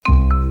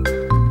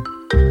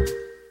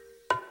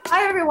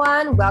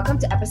everyone, welcome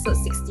to episode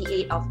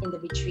 68 of In the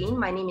Between.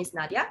 My name is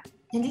Nadia.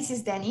 And this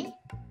is Danny.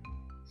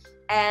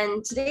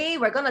 And today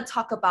we're going to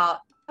talk about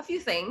a few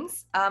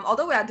things,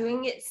 although we are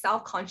doing it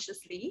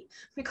self-consciously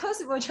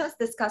because we were just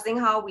discussing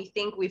how we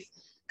think we've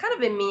kind of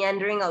been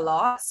meandering a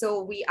lot.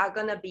 So we are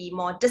going to be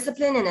more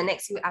disciplined in the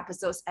next few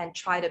episodes and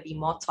try to be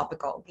more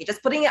topical. Okay,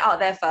 just putting it out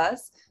there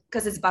first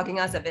because it's bugging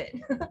us a bit.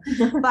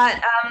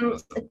 But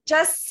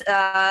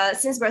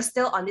since we're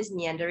still on this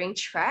meandering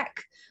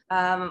track,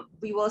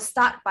 we will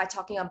start by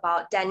talking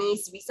about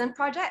Danny's recent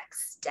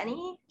projects.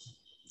 Danny?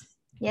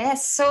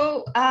 Yes,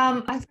 so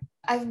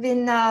I've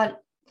been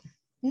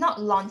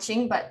not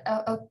launching, but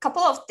a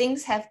couple of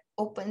things have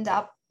opened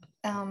up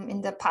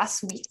in the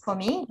past week for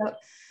me.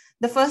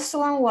 The first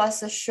one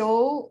was a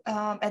show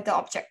at the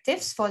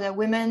Objectives for the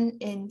Women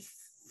in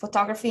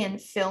Photography and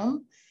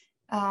Film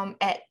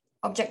at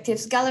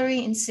Objectives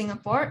Gallery in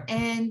Singapore.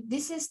 And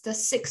this is the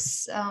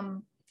sixth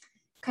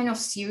kind of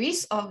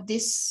series of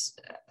this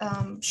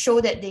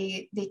show that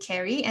they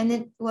carry. And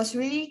it's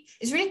really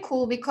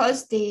cool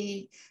because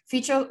they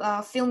feature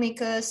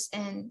filmmakers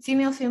and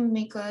female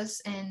filmmakers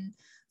and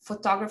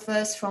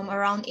photographers from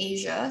around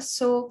Asia.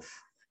 So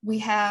we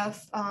have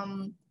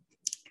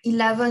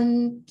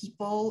 11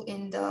 people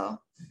in the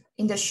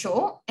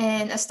show,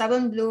 and A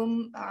Stubborn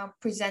Bloom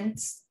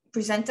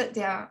presented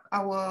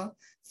our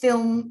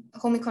film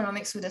Home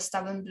Economics with A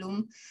Stubborn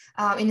Bloom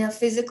in a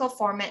physical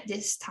format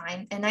this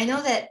time. And I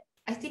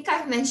think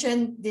I've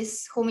mentioned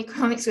this Home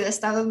Economics with A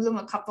Stubborn Bloom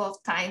a couple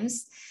of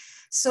times.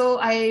 So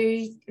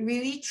I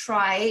really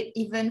tried,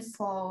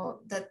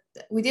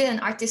 we did an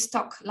artist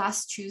talk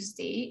last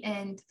Tuesday,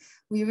 and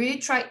we really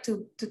tried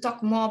to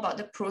talk more about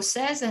the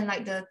process and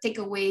like the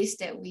takeaways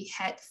that we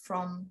had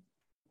from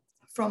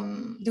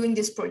doing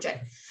this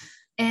project.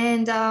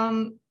 And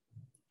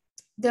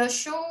the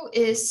show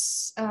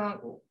is,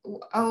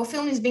 our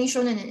film is being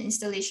shown in an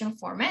installation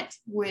format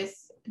with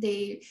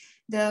the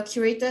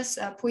curators,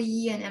 Pui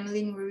Yi and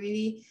Emmeline, were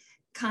really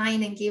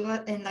kind and gave us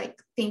and like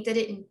painted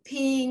it in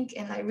pink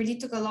and like really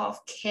took a lot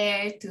of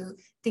care to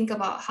think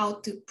about how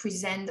to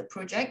present the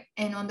project.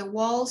 And on the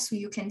walls,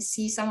 you can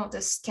see some of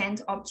the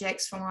scanned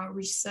objects from our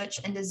research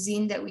and the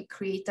zine that we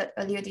created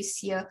earlier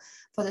this year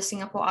for the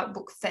Singapore Art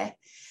Book Fair.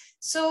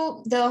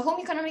 So the Home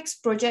Economics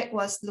project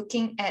was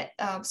looking at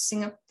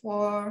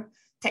Singapore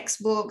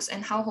textbooks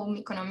and how home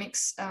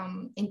economics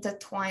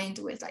intertwined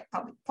with like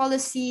public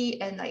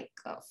policy and like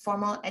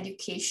formal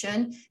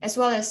education, as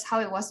well as how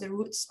it was the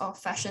roots of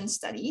fashion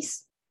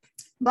studies.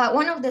 But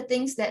one of the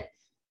things that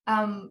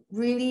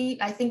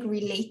really, I think,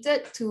 made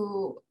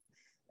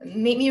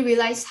me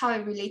realize how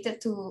it related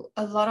to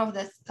a lot of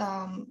the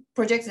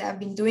projects that I've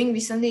been doing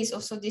recently is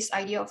also this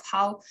idea of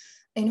how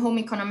in home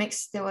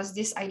economics, there was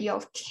this idea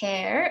of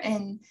care,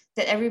 and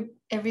that every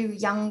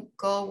young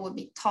girl would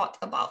be taught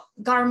about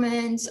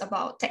garments,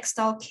 about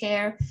textile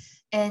care.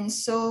 And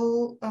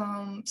so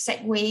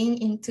segueing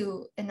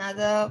into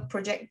another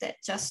project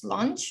that just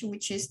launched,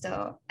 which is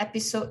the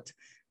episode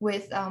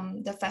with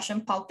the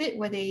Fashion Pulpit,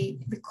 where they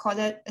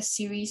recorded a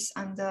series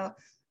under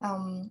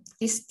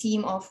this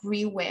theme of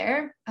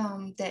rewear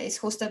that is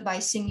hosted by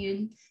Xing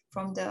Yun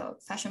from the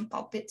Fashion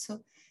Pulpit. So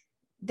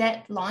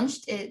that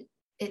launched it.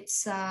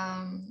 It's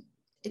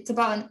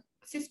about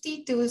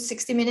 50 to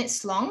 60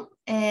 minutes long,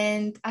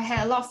 and I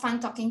had a lot of fun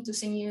talking to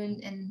Xing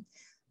Yun and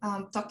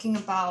talking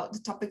about the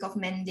topic of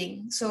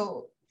mending.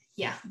 So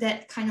yeah,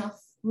 that kind of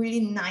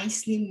really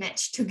nicely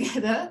matched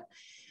together.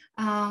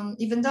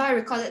 Even though I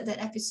recorded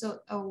that episode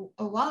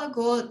a while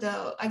ago,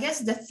 I guess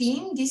the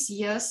theme this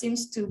year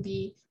seems to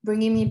be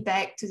bringing me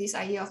back to this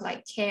idea of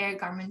like care,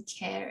 garment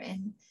care,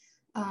 and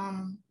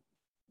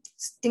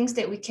things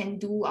that we can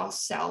do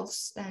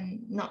ourselves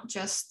and not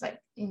just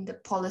like in the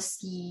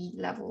policy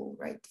level,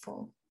 right?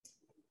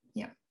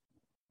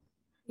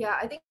 Yeah,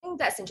 I think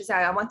that's interesting.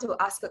 I want to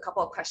ask a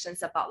couple of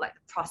questions about like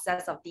the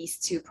process of these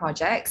two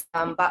projects.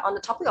 But on the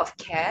topic of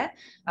care,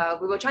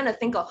 we were trying to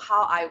think of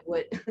how I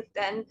would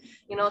then,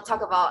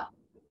 talk about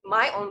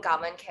my own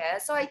garment care.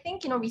 So I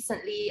think,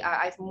 recently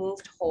I've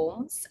moved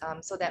homes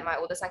so that my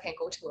older son can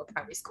go to a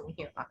primary school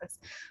near us.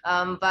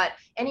 But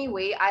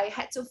anyway, I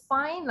had to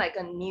find like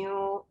a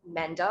new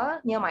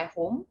mender near my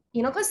home,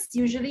 because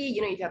usually,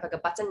 if you have like a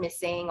button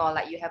missing or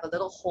like you have a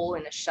little hole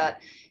in a shirt,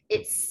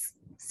 it's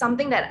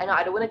something that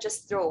I don't want to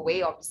just throw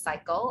away or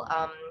recycle,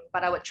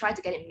 but I would try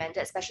to get it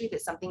mended, especially if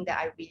it's something that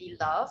I really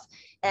love.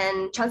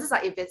 And chances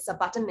are, if it's a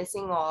button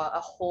missing or a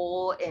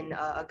hole in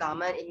a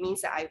garment, it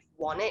means that I've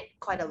worn it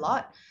quite a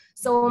lot.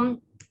 So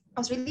I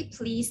was really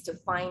pleased to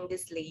find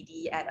this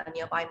lady at a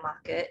nearby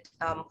market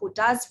who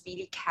does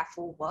really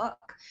careful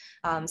work.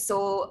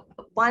 So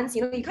once,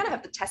 you kind of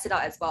have to test it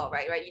out as well,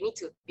 right? You need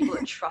to be able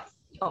to trust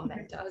your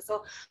mentor.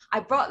 So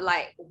I brought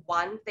like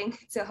one thing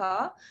to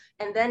her,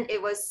 and then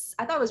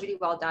I thought it was really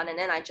well done. And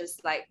then I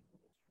just like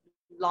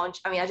I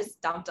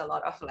just dumped a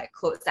lot of like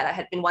clothes that I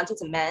had been wanting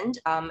to mend.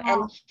 Wow.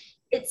 And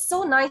it's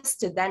so nice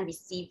to then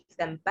receive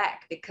them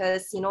back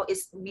because,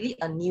 it's really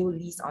a new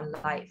lease on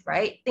life,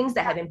 right? Things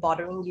that have been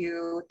bothering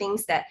you,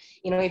 things that,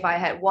 if I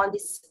had worn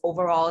these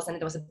overalls and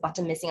there was a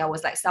button missing, I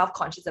was like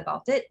self-conscious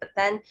about it. But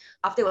then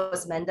after it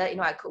was mended,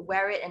 I could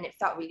wear it and it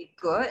felt really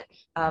good.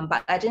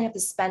 But I didn't have to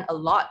spend a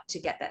lot to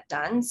get that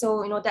done.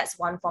 So, that's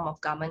one form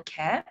of garment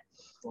care.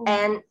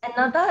 And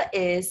another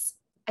is,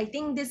 I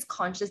think, this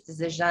conscious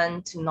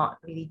decision to not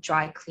really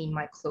dry clean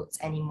my clothes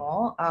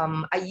anymore.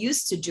 I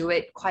used to do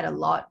it quite a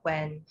lot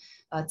when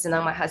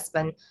Zinang, my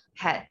husband,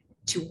 had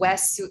to wear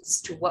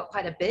suits to work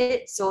quite a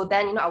bit. So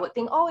then, I would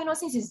think,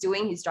 since he's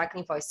doing his dry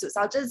cleaning for his suits,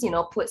 I'll just,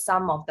 put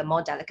some of the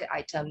more delicate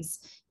items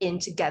in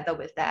together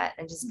with that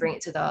and just bring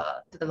it to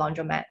the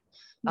laundromat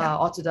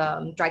or to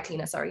the dry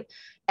cleaner, sorry.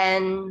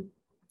 And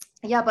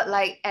yeah, but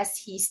like as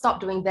he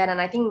stopped doing that,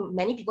 and I think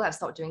many people have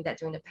stopped doing that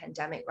during the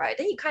pandemic, right?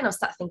 Then you kind of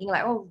start thinking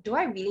like, oh, do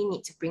I really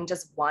need to bring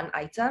just one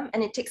item?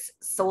 And it takes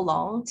so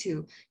long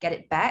to get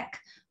it back.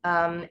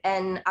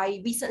 And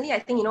I recently, I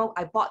think,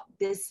 I bought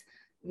this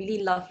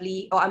really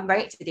lovely, I'm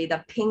wearing it today,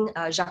 the pink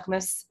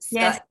Jacquemus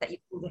skirt that you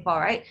seen before,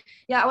 right?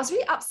 Yeah, I was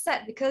really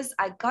upset because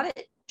I got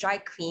it dry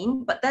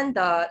clean, but then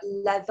the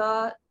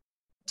leather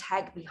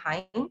tag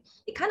behind,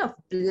 it kind of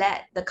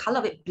bled, the color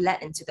of it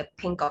bled into the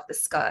pink of the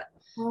skirt.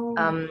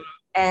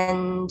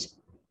 And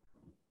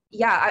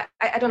yeah,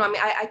 I don't know. I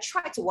mean, I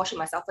tried to wash it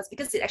myself first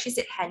because it actually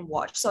said hand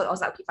wash. So I was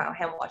like, okay, fine, I'll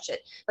hand wash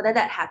it. But then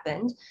that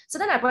happened. So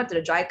then I brought it to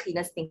the dry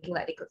cleaners thinking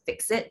like they could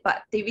fix it,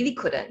 but they really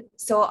couldn't.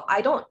 So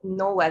I don't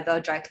know whether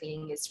dry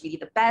cleaning is really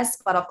the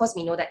best, but of course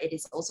we know that it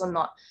is also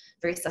not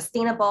very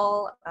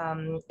sustainable.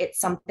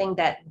 It's something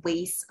that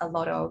wastes a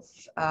lot of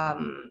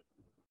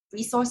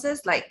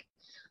resources,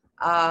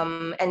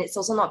 and it's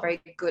also not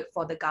very good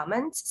for the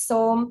garment.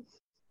 So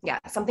yeah,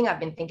 something I've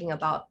been thinking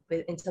about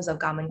in terms of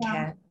garment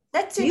care.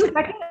 That's Do you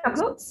dry clean your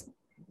clothes?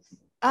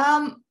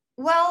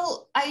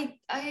 Well, I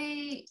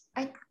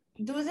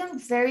do them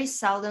very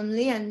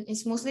seldomly, and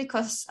it's mostly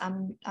because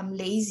I'm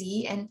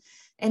lazy,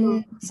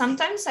 and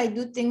sometimes I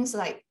do things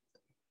like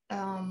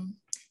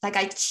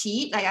I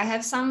cheat. Like I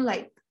have some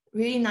like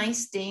really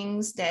nice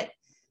things that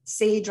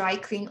say dry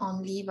clean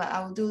only, but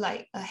I'll do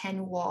like a hand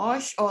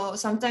wash, or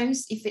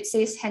sometimes if it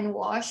says hand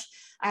wash,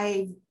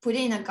 I put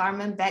it in a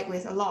garment bag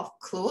with a lot of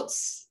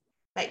clothes.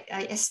 Like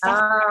I stuff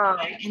it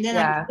bag, and then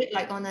I put it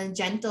like on a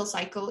gentle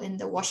cycle in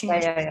the washing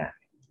machine.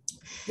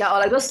 Yeah, or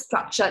like those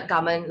structured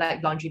garment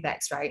like laundry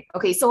bags, right?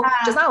 Okay, so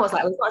just now I was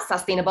like, it's not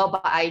sustainable,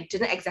 but I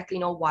didn't exactly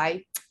know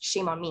why.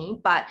 Shame on me.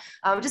 But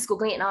I'm just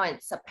Googling it now.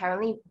 It's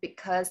apparently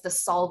because the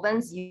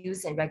solvents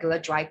used in regular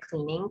dry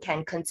cleaning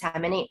can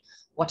contaminate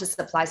water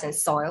supplies and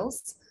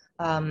soils.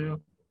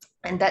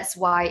 And that's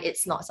why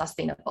it's not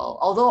sustainable.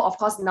 Although, of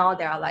course, now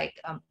there are like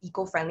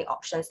eco-friendly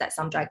options that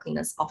some dry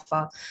cleaners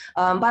offer.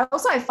 But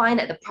also I find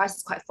that the price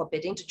is quite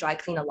forbidding to dry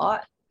clean a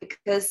lot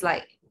because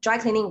like dry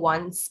cleaning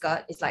one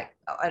skirt is like,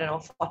 I don't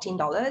know,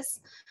 $14.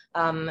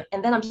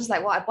 And then I'm just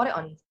like, well, I bought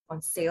it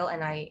on sale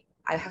and I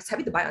was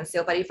happy to buy it on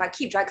sale. But if I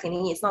keep dry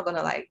cleaning, it's not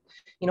gonna like,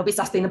 be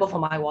sustainable for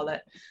my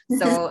wallet.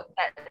 So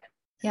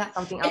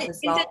something else as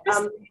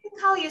well.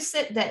 How you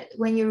said that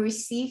when you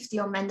received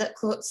your mended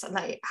clothes,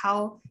 like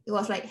how it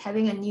was like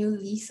having a new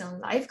lease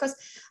on life. Because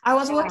I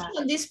was working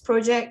on this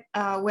project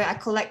where I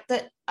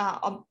collected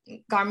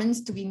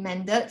garments to be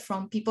mended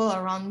from people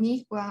around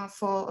me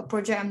for a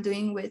project I'm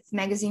doing with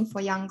Magazine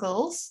for Young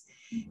Girls.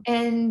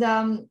 And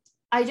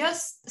I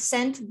just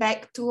sent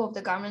back 2 of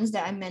the garments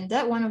that I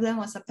mended. One of them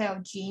was a pair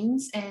of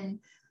jeans and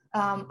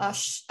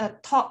a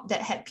top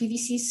that had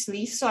PVC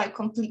sleeves. So I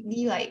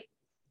completely like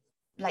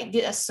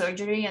did a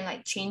surgery and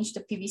like changed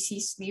the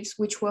PVC sleeves,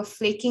 which were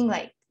flaking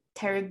like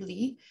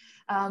terribly,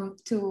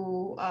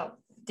 to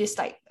this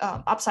like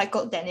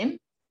upcycled denim.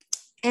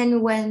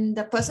 And when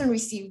the person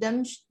received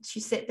them,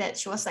 she said that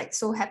she was like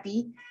so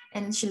happy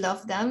and she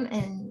loved them.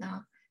 And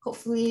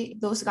hopefully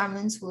those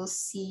garments will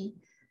see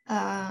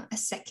a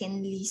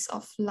second lease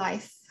of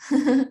life.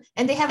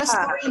 And they have a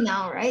story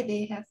now, right?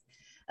 They have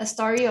a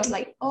story of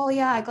like, oh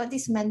yeah, I got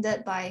this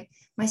mended by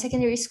my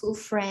secondary school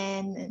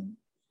friend. And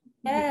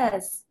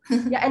yes.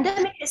 Yeah, and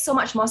that makes it so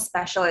much more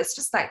special. It's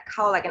just like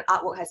how like an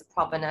artwork has a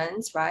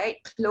provenance, right?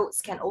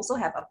 Clothes can also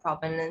have a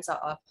provenance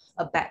or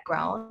a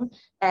background.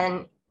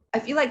 And I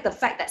feel like the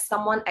fact that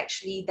someone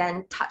actually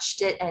then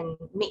touched it and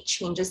made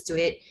changes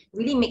to it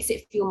really makes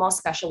it feel more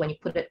special when you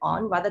put it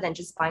on rather than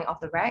just buying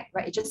off the rack,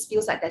 right? It just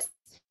feels like there's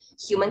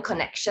human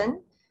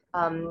connection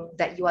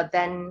that you are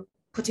then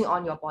putting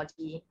on your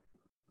body.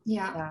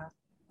 Yeah. Okay.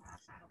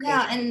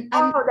 Yeah, and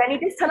Danny,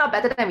 this turned out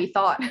better than we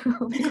thought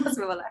because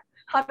we were like,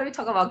 how do we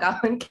talk about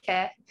garment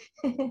care?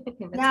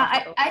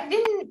 I've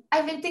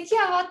been thinking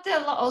about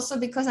it a lot also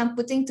because I'm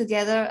putting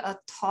together a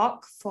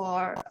talk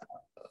for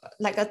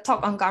like a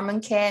talk on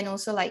garment care and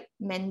also like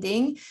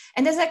mending.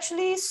 And there's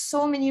actually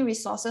so many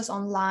resources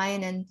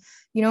online,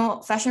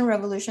 and Fashion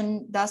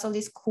Revolution does all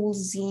these cool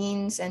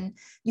zines, and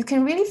you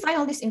can really find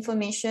all this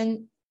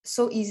information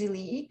so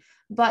easily.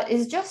 But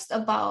it's just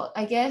about,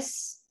 I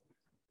guess,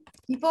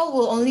 people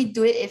will only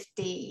do it if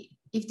they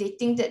if they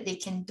think that they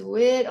can do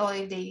it, or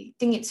if they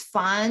think it's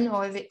fun,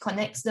 or if it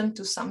connects them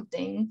to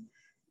something.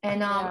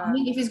 And I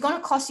mean, if it's gonna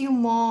cost you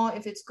more,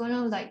 if it's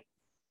gonna like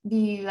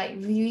be like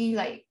really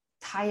like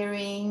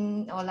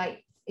tiring, or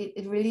like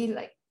it really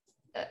like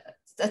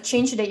a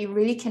change that you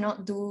really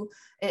cannot do,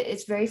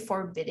 it's very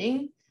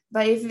forbidding.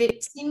 But if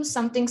it seems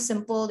something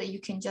simple that you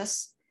can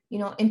just, you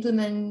know,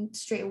 implement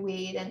straight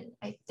away, then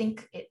I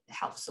think it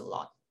helps a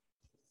lot.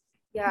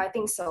 Yeah, I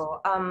think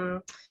so.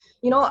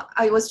 You know,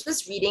 I was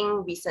just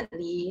reading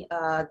recently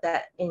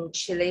that in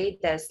Chile,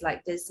 there's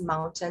like this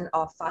mountain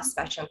of fast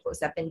fashion clothes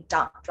that have been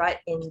dumped right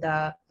in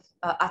the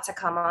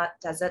Atacama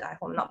Desert. I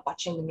hope I'm not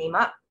botching the name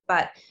up,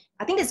 but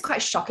I think it's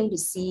quite shocking to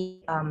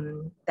see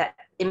that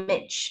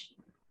image,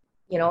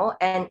 you know.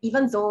 And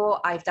even though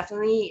I've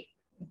definitely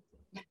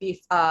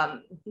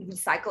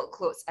recycled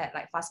clothes at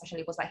like fast fashion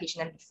labels like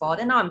H&M before,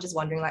 then now I'm just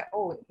wondering like,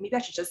 oh, maybe I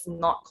should just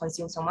not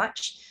consume so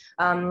much.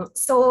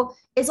 So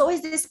it's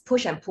always this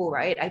push and pull,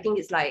 right? I think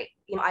it's like,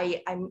 you know,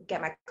 I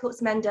get my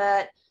clothes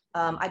mended.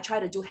 I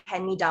try to do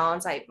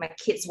hand-me-downs. My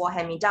kids wore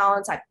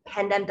hand-me-downs. I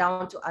hand them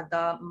down to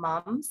other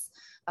moms.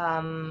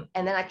 And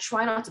then I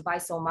try not to buy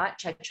so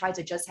much. I try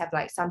to just have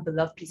like some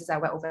beloved pieces I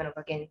wear over and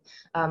over again.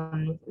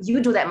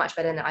 You do that much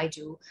better than I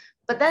do.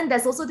 But then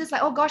there's also this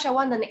like, oh gosh, I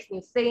want the next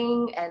new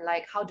thing. And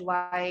like, how do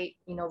I,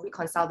 you know,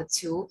 reconcile the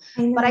two?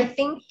 But I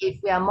think if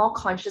we are more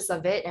conscious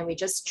of it and we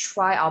just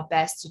try our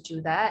best to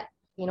do that,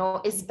 you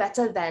know, it's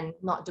better than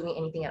not doing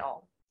anything at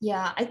all.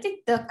 Yeah, I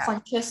think the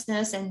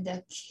consciousness and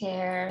the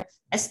care,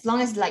 as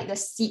long as like the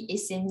seed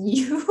is in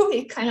you,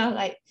 it kind of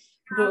like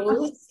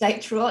grows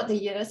like throughout the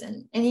years,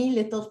 and any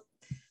little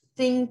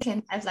thing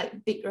can have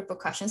like big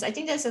repercussions. I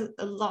think there's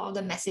a lot of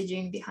the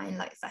messaging behind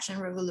like fashion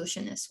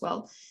revolution as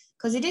well,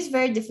 because it is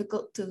very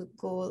difficult to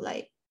go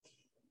like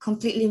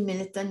completely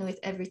militant with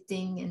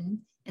everything,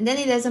 and then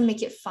it doesn't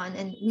make it fun.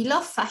 And we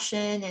love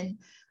fashion, and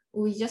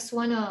we just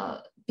want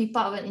to be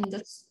part of an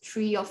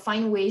industry or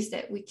find ways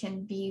that we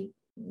can be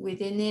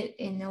within it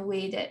in a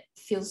way that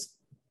feels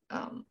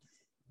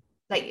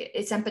like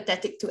it's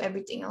empathetic to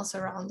everything else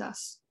around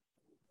us.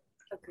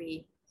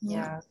 Agree.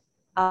 Yeah.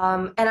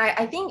 And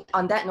I think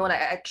on that note, I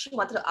actually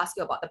wanted to ask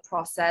you about the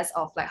process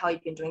of like how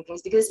you've been doing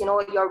things, because, you know,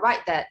 you're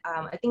right that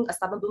I think A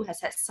Stubborn Bloom has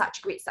had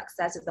such great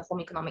success with the home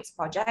economics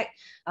project,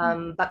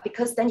 but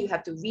because then you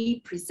have to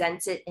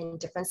represent it in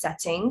different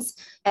settings.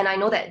 And I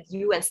know that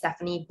you and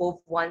Stephanie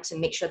both want to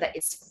make sure that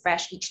it's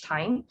fresh each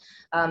time.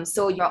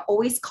 So you're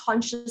always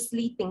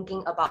consciously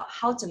thinking about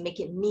how to make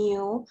it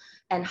new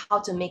and how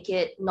to make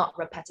it not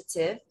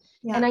repetitive.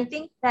 Yeah. And I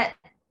think that,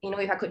 you know,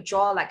 if I could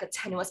draw like a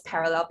tenuous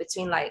parallel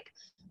between like,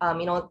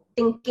 you know,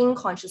 thinking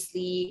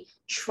consciously,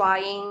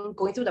 going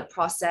through the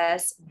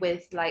process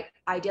with like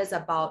ideas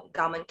about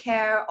garment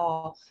care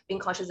or being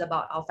conscious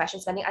about our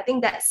fashion spending, I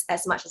think that's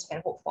as much as we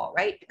can hope for,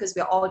 right? Because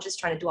we're all just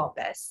trying to do our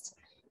best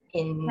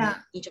in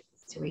each of the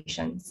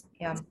situations.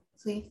 Yeah.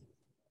 We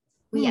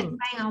are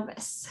trying our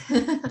best.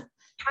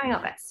 Trying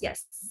our best,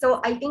 yes. So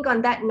I think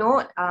on that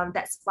note,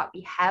 that's what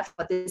we have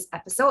for this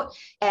episode.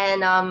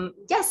 And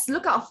yes,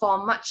 look out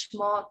for much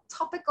more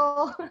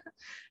topical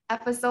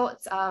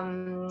episodes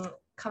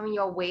coming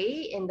your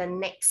way in the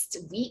next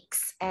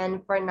weeks.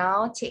 And for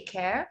now, take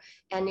care.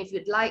 And if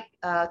you'd like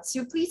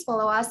to, please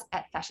follow us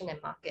at Fashion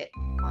and Market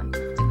on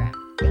Instagram.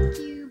 Thank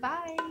you.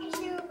 Bye. Thank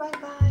you.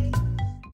 Bye-bye.